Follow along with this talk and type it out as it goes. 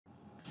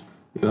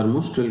You are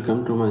most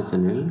welcome to my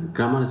channel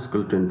Grammar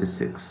School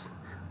 26.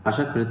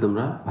 আশা করি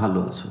তোমরা ভালো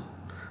আছো।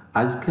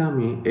 আজকে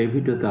আমি এই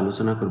ভিডিওতে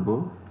আলোচনা করব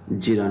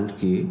জিরান্ড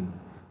কি,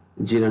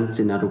 জিরান্ড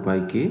চেনার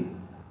উপায় কি,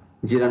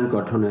 জিরান্ড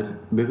গঠনের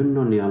বিভিন্ন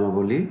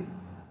নিয়মাবলী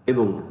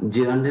এবং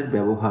জিরান্ডের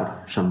ব্যবহার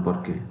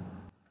সম্পর্কে।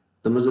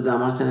 তোমরা যদি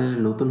আমার চ্যানেলে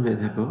নতুন হয়ে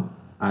থাকো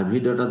আর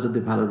ভিডিওটা যদি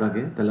ভালো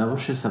লাগে তাহলে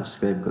অবশ্যই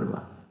সাবস্ক্রাইব করবা।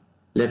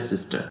 Let's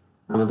start.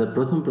 আমাদের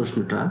প্রথম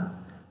প্রশ্নটা,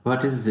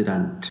 হোয়াট ইজ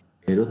জিরান্ড?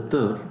 এর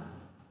উত্তর,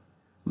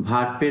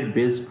 ভার্বের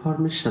বেস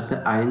ফর্মের সাথে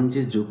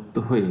আইএনজি যুক্ত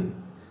হয়ে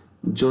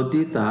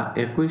যদি তা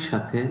একই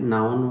সাথে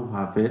নাউন ও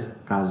ভার্বের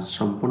কাজ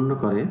সম্পন্ন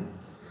করে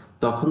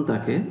তখন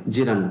তাকে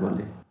জিরান্ড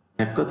বলে।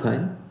 এক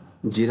কথায়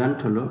জিরান্ড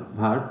হলো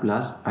ভার্ব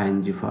প্লাস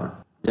আইএনজি ফর্ম।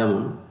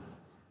 যেমন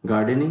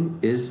গার্ডেনিং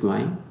ইজ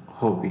মাই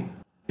হবি।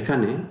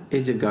 এখানে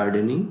এই যে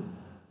গার্ডেনিং,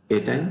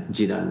 এটাই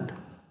জিরান্ড।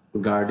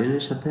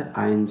 গার্ডেনের সাথে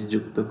আইএনজি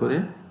যুক্ত করে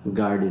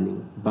গার্ডেনিং,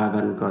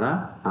 বাগান করা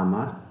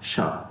আমার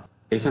শখ।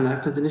 এখানে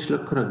একটা জিনিস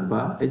লক্ষ্য রাখবা,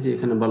 এই যে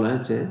এখানে বলা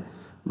হয়েছে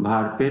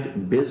ভার্বের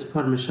বেস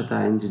ফর্মের সাথে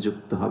আইএনজি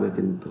যুক্ত হবে,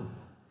 কিন্তু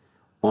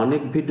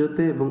অনেক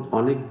ভিডিওতে এবং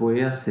অনেক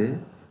বইয়ে আছে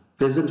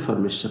প্রেজেন্ট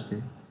ফর্মের সাথে।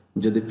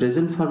 যদি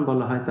প্রেজেন্ট ফর্ম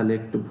বলা হয় তাহলে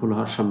একটু ভুল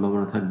হওয়ার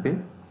সম্ভাবনা থাকবে,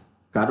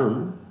 কারণ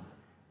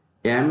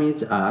এম, ইজ,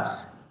 আর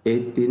এই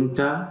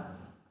তিনটা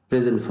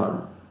প্রেজেন্ট ফর্ম,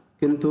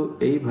 কিন্তু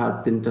এই ভার্ব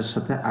তিনটার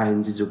সাথে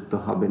আইএনজি যুক্ত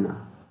হবে না।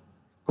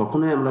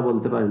 কখনোই আমরা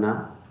বলতে পারি না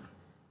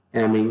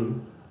অ্যামিং,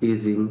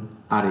 ইজিং,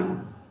 আরিং।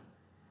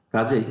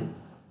 কাজেই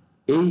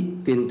এই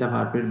তিনটা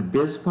ভার্বের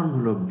বেস ফর্ম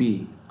হলো বি,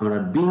 আমরা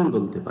বিং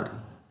বলতে পারি।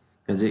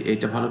 কাজেই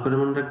এইটা ভালো করে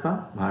মনে রাখবা,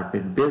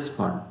 ভার্বের base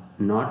form,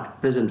 not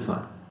present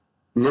form.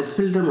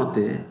 নেসফিল্ডের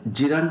মতে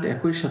জিরান্ড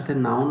একই সাথে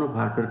নাউন ও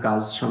ভার্বের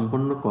কাজ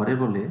সম্পন্ন করে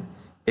বলে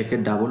একে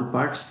ডাবল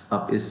পার্টস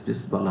অফ স্পিচ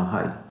বলা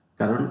হয়।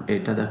 কারণ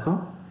এটা দেখো,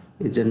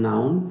 এই যে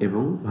নাউন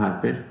এবং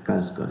ভার্বের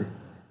কাজ করে,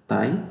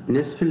 তাই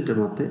নেসফিল্ডের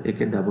মতে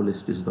একে ডাবল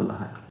স্পিচ বলা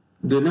হয়।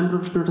 2 নম্বর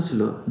প্রশ্নটা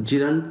ছিল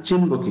জিরান্ড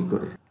চিনব কি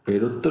করে?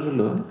 এর উত্তর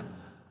হলো,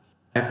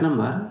 1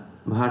 নম্বর,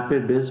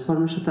 ভার্বের বেস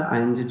ফর্মের সাথে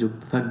আইএনজি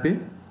যুক্ত থাকবে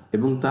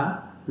এবং তা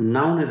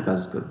নাউনের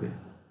কাজ করবে।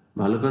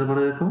 ভালো করে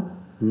মনে রাখো,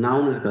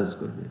 নাউনের কাজ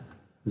করবে।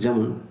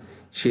 যেমন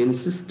she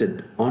insisted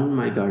on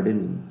my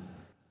gardening.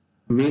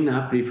 Mina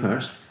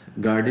prefers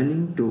gardening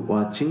two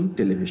watching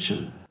television.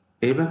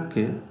 এই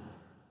বাক্যে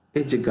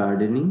এই যে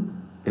গার্ডেনিং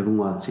এবং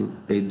ওয়াচিং,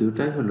 এই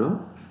দুটাই হলো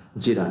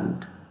জিরান্ড।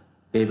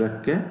 এই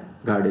বাক্যে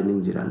গার্ডেনিং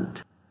জিরান্ড।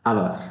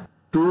 আবার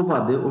টু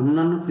বাদে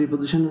অন্যান্য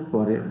প্রিপোজিশনের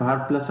পরে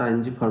ভার্ব প্লাস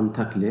আইএনজি ফর্ম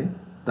থাকলে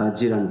তা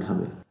জিরান্ড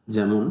হবে।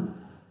 যেমন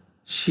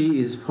she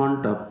is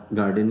fond of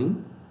gardening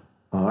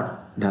or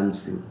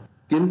dancing.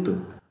 কিন্তু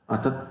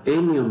অর্থাৎ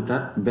এই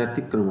নিয়মটার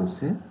ব্যতিক্রম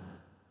আছে।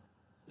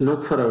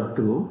 look forward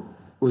to,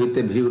 with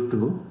a view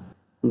to,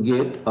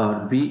 get or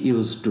be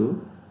used to,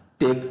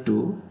 take to,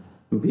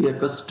 be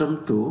accustomed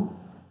to,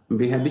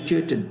 be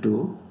habituated to,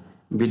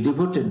 be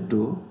devoted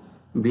to,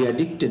 be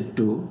addicted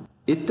to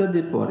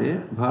ইত্যাদির পরে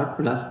verb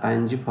plus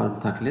ING form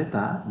থাকলে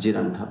তা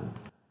জিরান্ড হবে।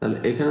 তাহলে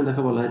এখানে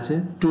দেখা বলা হয়েছে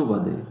টু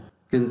বাদে,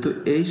 কিন্তু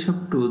এই সব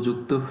টু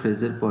যুক্ত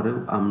ফ্রেজের পরেও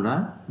আমরা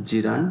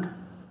জিরান্ড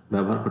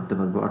ব্যবহার করতে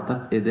পারবো, অর্থাৎ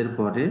এদের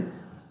পরে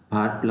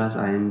ভার্ব প্লাস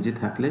আইএনজি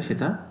থাকলে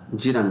সেটা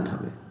জিরান্ড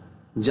হবে।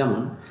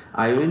 যেমন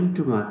I went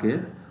to market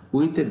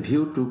with a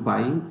view to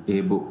buying a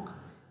বুক।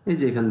 এই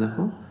যে এখানে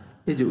দেখো,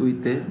 এই যে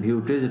উইথ এ ভিউ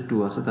টু, যে টু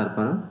আছে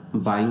তারপরে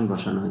বাইং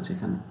বসানো হয়েছে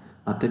এখানে,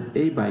 অর্থাৎ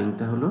এই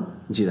বাইংটা হলো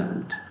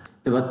জিরান্ড।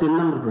 এবার 3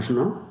 নম্বর প্রশ্ন,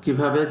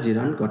 কিভাবে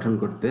জিরান্ড গঠন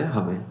করতে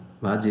হবে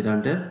বা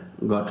জিরান্ডের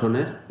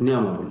গঠনের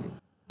নিয়মাবলী।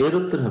 এর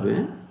উত্তর হবে,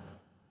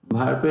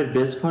 ভার্বের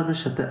বেস ফর্মের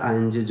সাথে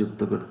আইএনজি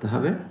যুক্ত করতে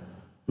হবে।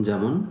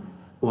 যেমন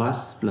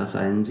watch plus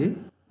ING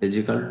is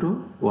equal to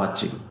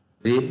watching,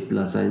 read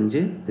plus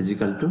ING is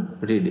equal to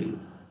reading.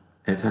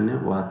 এখানে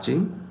ওয়াচিং,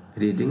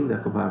 রিডিং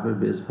দেখো ভার্বের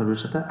বেস ফর্মের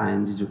সাথে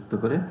আইএনজি যুক্ত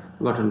করে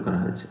গঠন করা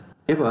হয়েছে।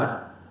 এবার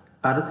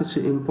আরো কিছু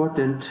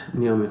ইম্পর্টেন্ট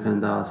নিয়ম এখানে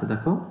দেওয়া আছে।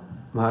 দেখো,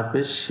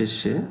 ভার্বের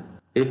শেষে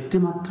একটি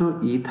মাত্র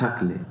ই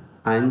থাকলে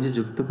আইএনজি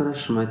যুক্ত করার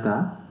সময় তা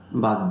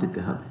বাদ দিতে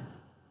হবে।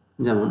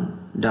 যেমন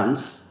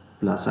dance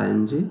plus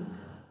ING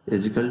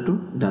is equal to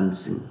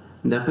dancing.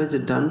 দেখো, এই যে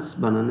ডান্স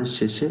বানানোর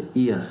শেষে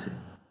ই আছে,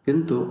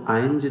 কিন্তু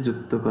আইএনজি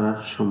যুক্ত করার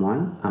সময়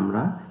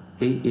আমরা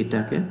এই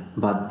এটাকে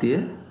বাদ দিয়ে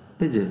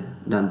এই যে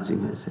ডান্সিং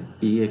হয়েছে,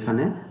 ই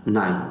এখানে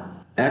নাই।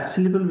 এক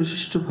সিলেবল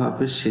বিশিষ্ট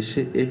ভার্বের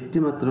শেষে একটি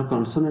মাত্র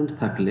কনসোনেন্ট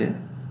থাকলে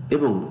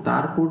এবং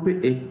তার পূর্বে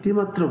একটি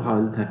মাত্র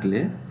ভাওয়েল থাকলে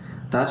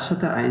তার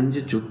সাথে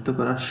আইএনজি যুক্ত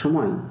করার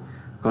সময়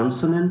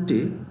কনসোনেন্টটি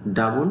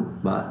ডাবল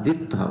বা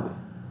দ্বিত্ব হবে।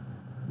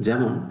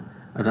 যেমন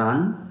run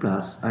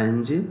plus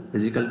ING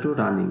is equal to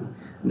running.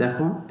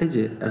 দেখো, এই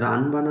যে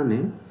রান বানানে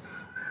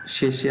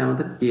শেষে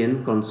আমাদের এন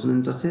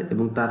কনসোনেন্ট আছে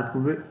এবং তার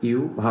পূর্বে ইউ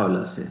ভাওয়েল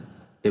আছে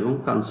এবং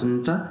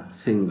কনসোনেন্টটা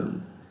সিঙ্গল,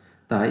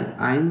 তাই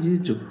আইএনজি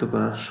যুক্ত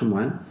করার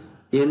সময়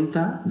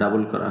এনটা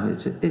ডাবল করা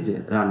হয়েছে। এই যে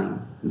রানিং,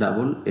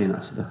 ডাবল এন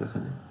আছে দেখো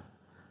এখানে।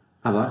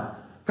 আবার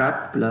কাট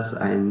plus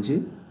ING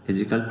is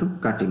equal to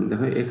cutting.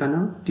 দেখো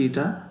এখানেও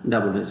টিটা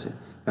ডাবল হয়েছে,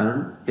 কারণ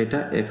এটা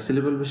এক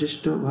সিলেবল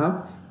বিশিষ্ট ভাব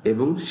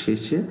এবং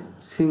শেষে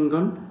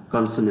সিঙ্গল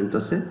কনসোনেন্ট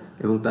আছে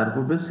এবং তার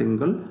পূর্বে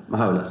সিঙ্গল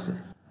ভাওয়েল আছে।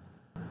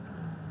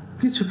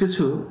 কিছু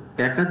কিছু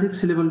একাধিক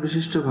সিলেবল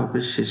বিশিষ্ট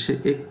ভার্বের শেষে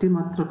একটি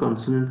মাত্র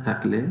কনসোনেন্ট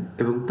থাকলে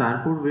এবং তার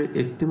পূর্বে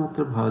একটি মাত্র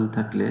ভাওয়েল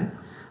থাকলে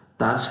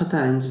তার সাথে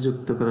আইএনজি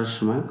যুক্ত করার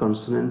সময়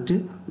কনসোনেন্টটি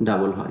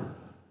ডাবল হয়।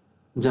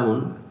 যেমন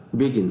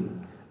বিগিন,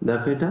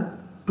 দেখো এটা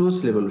টু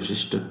সিলেবল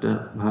বিশিষ্ট একটা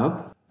ভার্ব,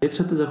 এর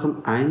সাথে যখন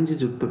আইএনজি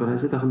যুক্ত করা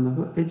হয়েছে তখন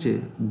দেখো এই যে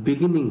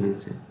বিগিনিং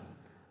হয়েছে,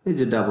 এই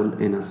যে ডাবল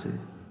এন আছে।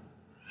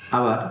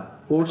 আবার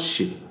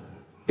ওরশিপ,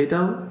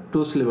 এটাও টু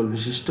সিলেবল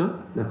বিশিষ্ট,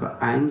 দেখো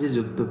আইএনজি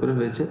যুক্ত করে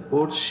হয়েছে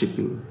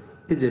ওরশিপিং,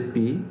 এই যে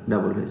পি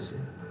ডাবল হয়েছে।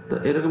 তো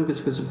এরকম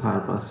কিছু কিছু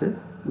ভার্ব আছে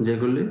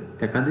যেগুলি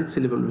একাধিক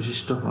সিলেবল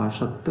বিশিষ্ট হওয়া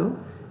সত্ত্বেও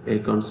এই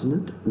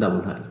কনসোনেন্ট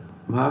ডাবল হয়।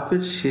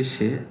 ভার্বের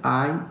শেষে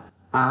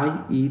আই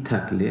ই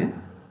থাকলে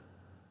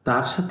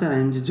তার সাথে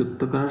আইএনজি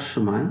যুক্ত করার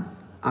সময়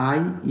আই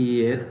ই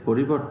এর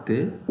পরিবর্তে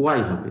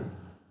ওয়াই হবে।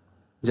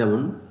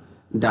 যেমন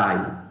ডাই,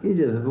 এই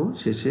যে দেখো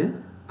শেষে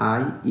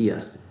আই ই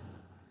আছে,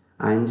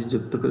 আইএনজি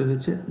যুক্ত করে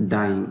হয়েছে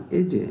ডাইং,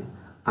 এই যে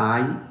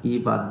আই ই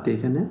বাদ দিয়ে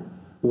এখানে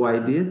ওয়াই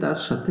দিয়ে তার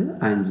সাথে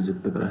আইএনজি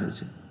যুক্ত করা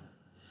হয়েছে।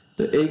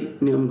 তো এই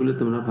নিয়মগুলো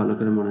তোমরা ভালো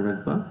করে মনে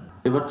রাখবা।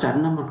 এবার 4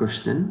 নম্বর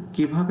কোশ্চেন,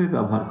 কিভাবে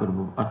ব্যবহার করব,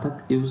 অর্থাৎ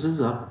ইউজেস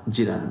অফ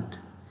জিরান্ড।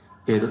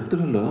 এর উত্তর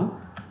হলো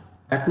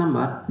 1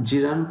 নম্বর,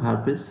 জিরান্ড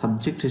ভার্বের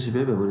সাবজেক্ট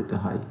হিসেবে ব্যবহৃত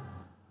হয়।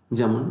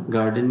 যেমন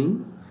গার্ডেনিং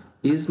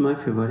ইজ মাই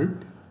ফেভারিট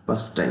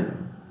পাস্টাইম,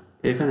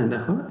 এখানে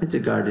দেখো এই যে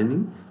গার্ডেনিং,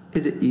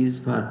 এই যে ইজ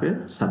ভার্বের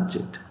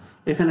সাবজেক্ট,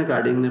 এখানে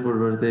গার্ডেনিংয়ের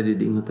পরিবর্তে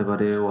রিডিং হতে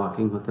পারে,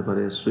 ওয়াকিং হতে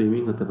পারে,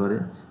 সুইমিং হতে পারে,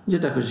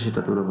 যেটা খুশি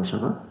সেটা তোমরা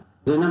বসাবা।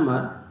 2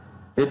 নম্বর,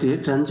 এটি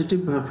ট্রানজিটিভ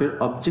ভার্বের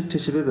অবজেক্ট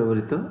হিসেবে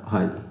ব্যবহৃত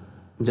হয়।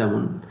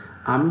 যেমন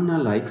Amina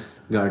likes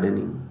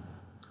gardening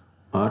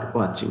are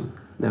watching,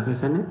 দেখো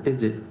এখানে এই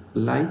যে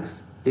লাইকস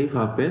এই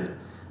ভার্বের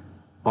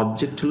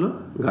অবজেক্ট হলো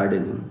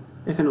গার্ডেনিং,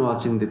 এখানে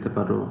ওয়াচিং দিতে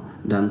পারো,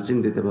 ডান্সিং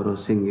দিতে পারো,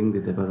 সিঙ্গিং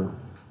দিতে পারো।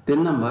 3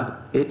 নম্বর,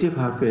 এটি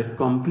ভার্বের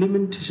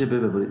কমপ্লিমেন্ট হিসেবে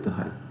ব্যবহৃত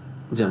হয়।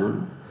 যেমন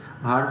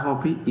হার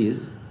hobby is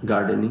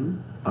gardening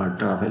are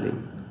travelling,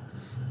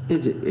 এই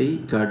যে এই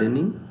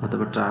গার্ডেনিং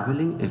অথবা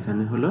ট্রাভেলিং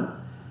এখানে হলো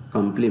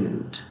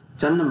কমপ্লিমেন্ট।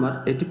 4 নম্বর,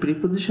 এটি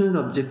প্রিপোজিশনের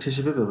অবজেক্ট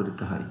হিসেবে ব্যবহৃত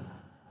হয়।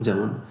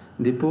 যেমন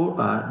দি পোর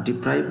আর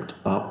deprived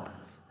of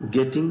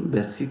getting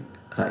basic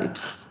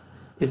rights,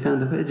 এখানে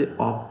দেখো এই যে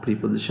অফ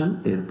প্রিপোজিশন,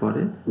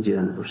 এরপরে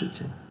জিরান্ড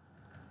বসেছে।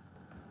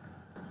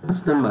 5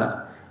 নম্বর,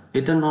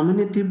 এটা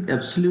নমিনেটিভ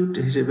অ্যাবসলিউট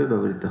হিসেবে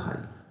ব্যবহৃত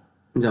হয়।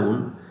 যেমন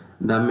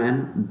the man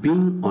being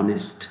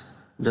honest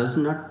does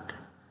not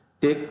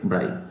take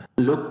bribe,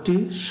 লোকটি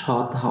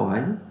সৎ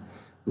হওয়ায়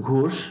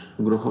ঘুষ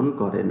গ্রহণ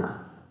করে না।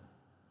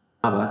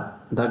 আবার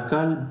the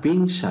girl being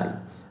shy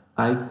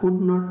I could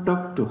not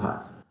talk to her,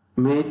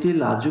 মেয়েটি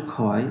লাজুক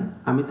হওয়ায়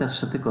আমি তার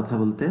সাথে কথা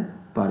বলতে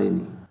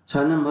পারিনি।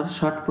 6 নম্বর,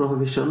 শর্ট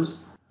প্রোহিবিশনস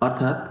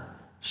অর্থাৎ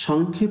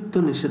সংক্ষিপ্ত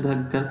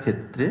নিষেধাজ্ঞার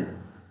ক্ষেত্রে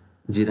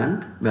জিরান্ড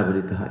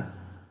ব্যবহৃত হয়।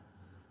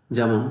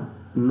 যেমন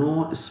no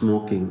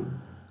smoking,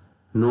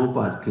 no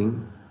parking,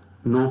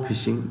 no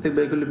fishing, দেখবে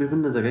এগুলি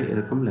বিভিন্ন জায়গায়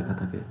এরকম লেখা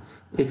থাকে।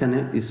 এখানে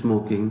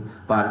স্মোকিং,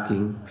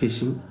 পার্কিং,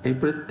 ফিশিং এই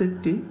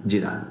প্রত্যেকটি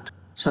জিরান্ড।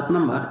 7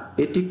 নম্বর,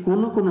 এটি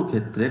কোনো কোনো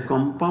ক্ষেত্রে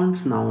কম্পাউন্ড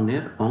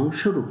নাউনের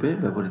অংশরূপে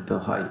ব্যবহৃত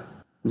হয়।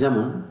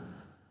 যেমন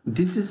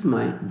this is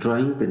my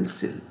drawing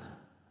pencil,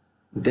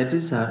 that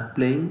is her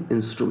playing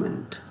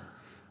instrument,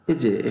 এই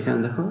যে এখানে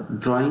দেখো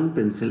ড্রয়িং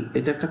পেন্সিল,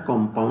 এটা একটা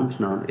কম্পাউন্ড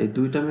নাউন, এই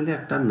দুইটা মিলে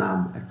একটা নাম,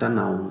 একটা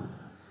নাউন।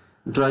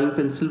 ড্রয়িং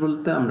পেন্সিল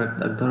বলতে আমরা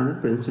এক ধরনের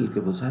পেন্সিলকে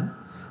বোঝাই,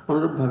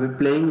 অনুরূপভাবে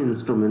প্লেইং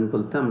ইনস্ট্রুমেন্ট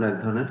বলতে আমরা এক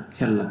ধরনের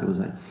খেলনাকে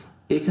বোঝাই।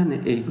 এখানে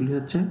এইগুলি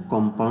হচ্ছে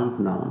কম্পাউন্ড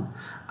নাউন,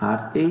 আর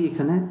এই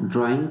এখানে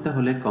ড্রয়িংটা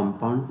হলে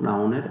কম্পাউন্ড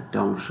নাউনের একটা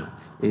অংশ,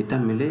 এটা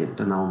মিলে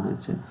একটা নাউন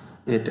হয়েছে,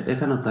 এটা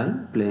এখানেও তাই,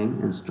 প্লেইং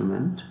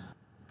ইনস্ট্রুমেন্ট।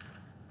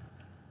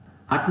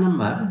 8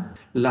 নম্বর,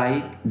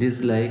 like,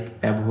 dislike,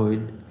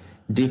 avoid,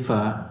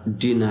 differ,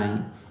 deny,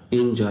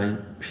 enjoy,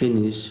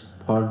 finish,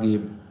 forgive,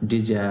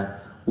 desire,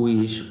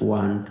 wish,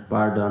 want,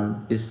 pardon,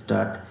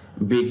 start,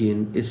 begin,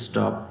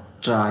 stop,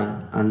 try,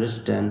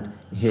 understand,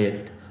 হেট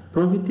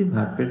প্রভৃতি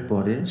ভার্বের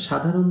পরে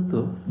সাধারণত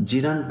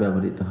জিরান্ড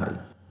ব্যবহৃত হয়।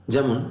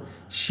 যেমন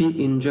she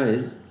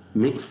enjoys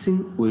mixing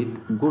with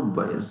good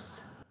boys,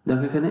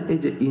 দেখো এখানে এই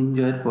যে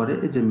এনজয়ের পরে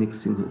এই যে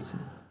মিক্সিং হয়েছে।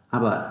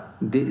 আবার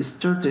they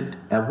started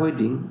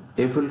avoiding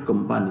evil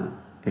company,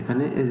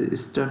 এখানে এই যে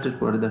স্টার্টের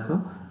পরে দেখো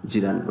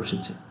জিরান্ড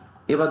বসেছে।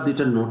 এবার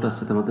দুইটা নোট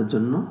আছে তোমাদের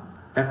জন্য।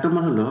 1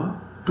 নম্বর হলো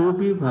two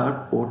be verb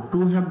O to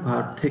have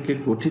verb থেকে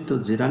গঠিত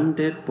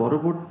জিরান্ডের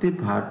পরবর্তী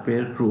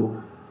ভার্বের রূপ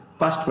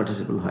পাস্ট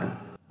পার্টিসিপল হয়।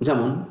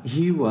 যেমন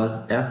হি was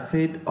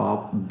afraid of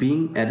being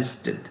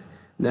arrested,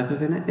 দেখো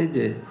এখানে এই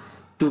যে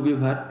টু বি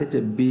ভার্ব, এই যে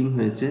বিং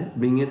হয়েছে,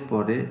 বিং এর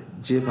পরে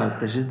যে ভার্ব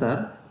এসে তার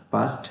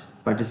পাস্ট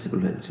পার্টিসিপল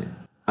হয়েছে।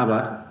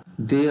 আবার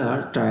দে are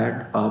tired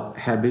of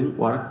having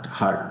worked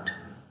hard,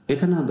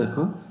 এখানেও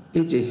দেখো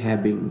এই যে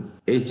হ্যাভিং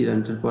এই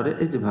জিরান্ডের পরে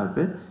এই যে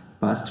ভার্বের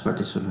পাস্ট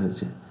পার্টিসিপল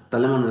হয়েছে।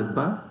 তাহলে মনে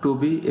রাখবা টু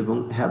বি এবং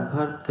হ্যাভ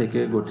ভার্ব থেকে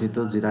গঠিত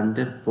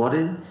জিরান্ডের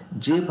পরে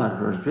যে ভার্ব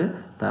আসবে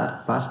তার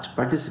পাস্ট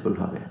পার্টিসিপল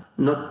হবে।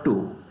 নোট 2,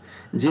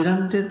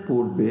 জিরান্ডের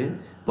পূর্বে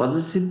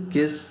পজিটিভ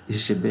কেস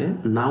হিসেবে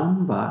নাউন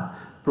বা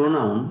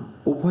প্রোনাউন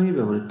উভয়ই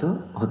ব্যবহৃত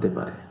হতে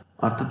পারে,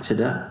 অর্থাৎ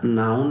সেটা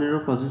নাউনেরও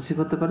পজিটিভ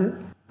হতে পারে,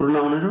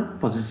 প্রোনাউনেরও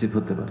পজিটিভ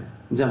হতে পারে।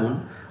 যেমন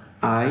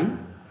I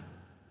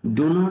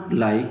do not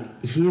like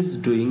he is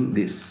doing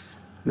this.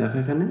 দেখো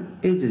এখানে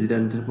এই যে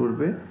জিরান্ডের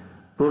পূর্বে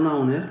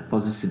প্রোনাউনের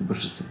পজিটিভ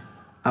বসেছে।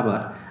 আবার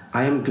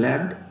I am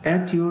glad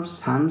at your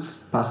Sans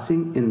passing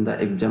in the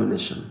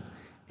examination.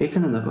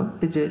 এখানে দেখো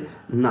এই যে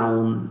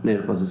নাউনের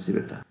পজিটিভ,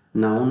 এটা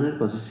নাউনের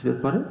পজিটিভের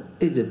পরে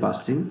এই যে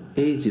পাসিং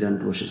এই জিরান্ড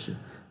বসেছে।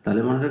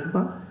 তাহলে মনে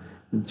রাখবা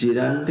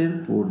জিরান্ডের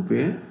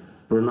পূর্বে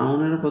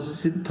প্রোনাউনেরও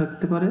পজিটিভ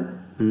থাকতে পারে,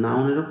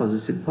 নাউনেরও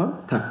পজিটিভ ফর্ম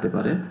থাকতে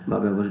পারে বা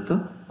ব্যবহৃত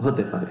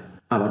হতে পারে।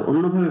 আবার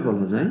অন্যভাবে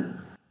বলা যায়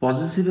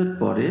পজিটিভের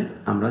পরে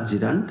আমরা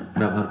জিরান্ড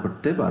ব্যবহার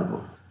করতে পারবো।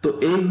 তো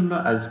এই হলো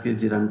আজকে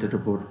জিরান্ডের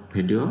উপর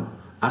ভিডিও।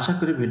 আশা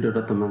করি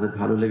ভিডিওটা তোমাদের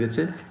ভালো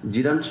লেগেছে।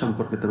 জিরান্ড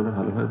সম্পর্কে তোমরা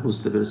ভালোভাবে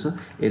বুঝতে পেরেছো,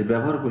 এর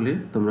ব্যবহারগুলি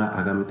তোমরা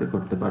আগামীতে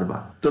করতে পারবা।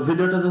 তো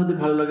ভিডিওটা যদি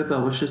ভালো লাগে তো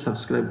অবশ্যই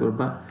সাবস্ক্রাইব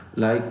করবা,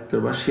 লাইক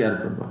করবা, শেয়ার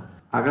করবা।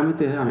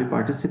 আগামীতে আমি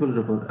পার্টিসিপেলের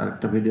উপর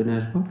আরেকটা ভিডিও নিয়ে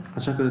আসবো,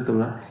 আশা করি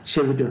তোমরা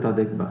সেই ভিডিওটা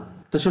দেখবা।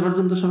 তো সে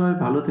পর্যন্ত সবাই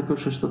ভালো থেকো,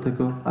 সুস্থ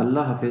থেকো।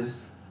 আল্লাহ হাফেজ।